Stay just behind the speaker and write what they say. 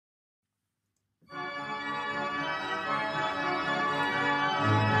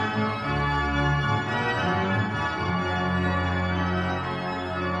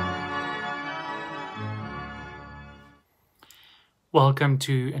Welcome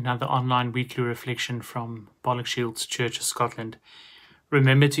to another online weekly reflection from Pollock Shields Church of Scotland.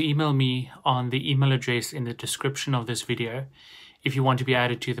 Remember to email me on the email address in the description of this video if you want to be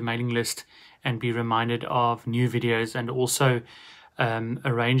added to the mailing list and be reminded of new videos and also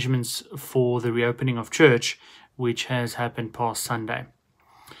arrangements for the reopening of church, which has happened past Sunday.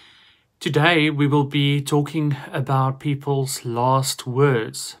 Today we will be talking about people's last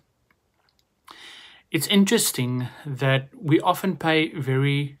words. It's interesting that we often pay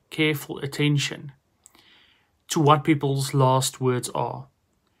very careful attention to what people's last words are.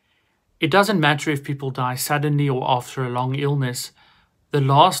 It doesn't matter if people die suddenly or after a long illness. The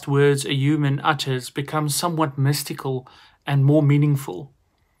last words a human utters become somewhat mystical and more meaningful.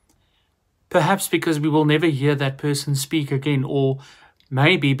 Perhaps because we will never hear that person speak again, or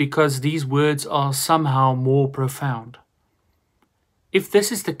maybe because these words are somehow more profound. If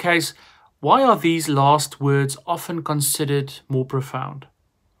this is the case, why are these last words often considered more profound?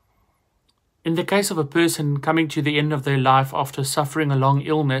 In the case of a person coming to the end of their life after suffering a long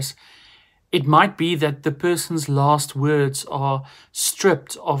illness, it might be that the person's last words are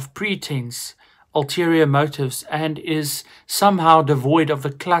stripped of pretense, ulterior motives, and is somehow devoid of the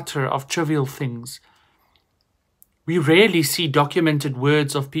clutter of trivial things. We rarely see documented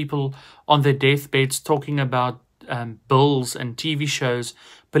words of people on their deathbeds talking about bills and TV shows,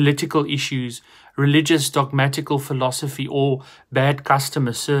 political issues, religious dogmatical philosophy, or bad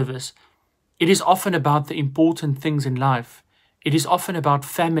customer service. It is often about the important things in life. It is often about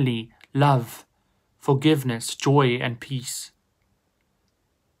family, love, forgiveness, joy, and peace.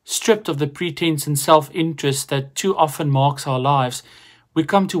 Stripped of the pretense and self-interest that too often marks our lives, we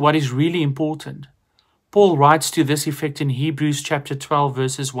come to what is really important. Paul writes to this effect in Hebrews chapter 12,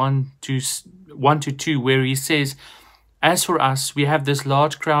 verses 1 to 2, where he says, "As for us, we have this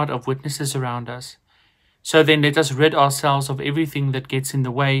large crowd of witnesses around us. So then let us rid ourselves of everything that gets in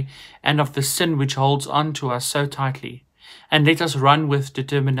the way and of the sin which holds on to us so tightly. And let us run with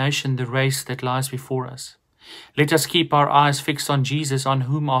determination the race that lies before us. Let us keep our eyes fixed on Jesus, on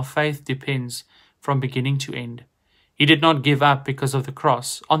whom our faith depends from beginning to end. He did not give up because of the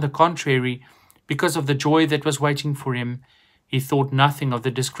cross. On the contrary, because of the joy that was waiting for him, he thought nothing of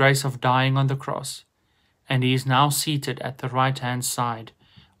the disgrace of dying on the cross. And he is now seated at the right-hand side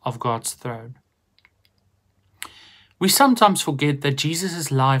of God's throne." We sometimes forget that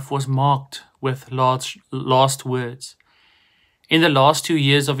Jesus' life was marked with last words. In the last 2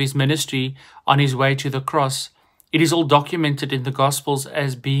 years of his ministry on his way to the cross, it is all documented in the Gospels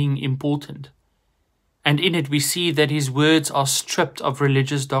as being important. And in it we see that his words are stripped of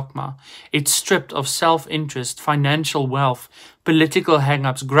religious dogma. It's stripped of self-interest, financial wealth, political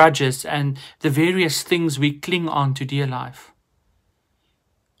hang-ups, grudges, and the various things we cling on to dear life.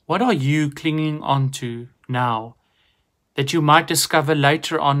 What are you clinging on to now that you might discover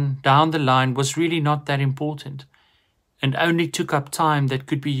later on down the line was really not that important and only took up time that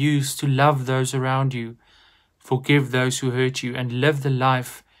could be used to love those around you, forgive those who hurt you, and live the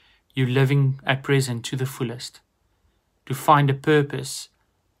life you're living at present to the fullest, to find a purpose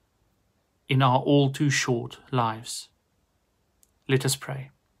in our all too short lives? Let us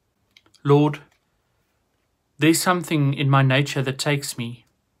pray. Lord, there's something in my nature that takes me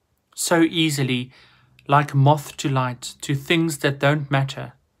so easily, like moth to light, to things that don't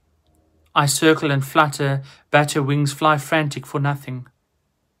matter. I circle and flutter, batter wings, fly frantic for nothing.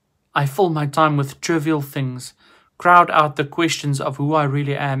 I fill my time with trivial things, crowd out the questions of who I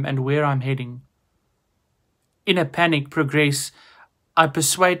really am and where I'm heading. In a panic progress, I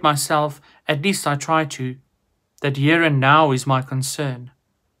persuade myself, at least I try to, that here and now is my concern.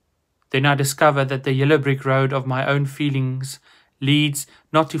 Then I discover that the yellow brick road of my own feelings leads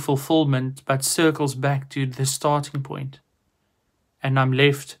not to fulfillment, but circles back to the starting point. And I'm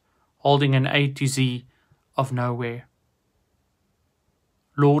left holding an A to Z of nowhere.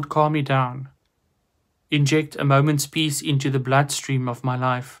 Lord, calm me down. Inject a moment's peace into the bloodstream of my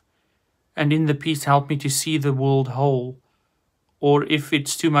life, and in the peace help me to see the world whole, or if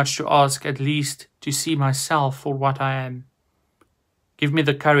it's too much to ask, at least to see myself for what I am. Give me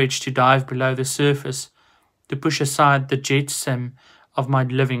the courage to dive below the surface, to push aside the jetsam of my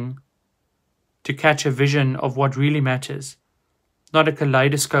living, to catch a vision of what really matters, not a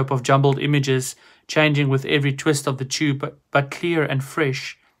kaleidoscope of jumbled images changing with every twist of the tube, but clear and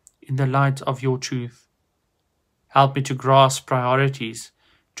fresh in the light of your truth. Help me to grasp priorities,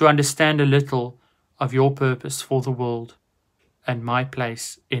 to understand a little of your purpose for the world and my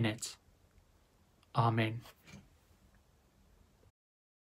place in it. Amen.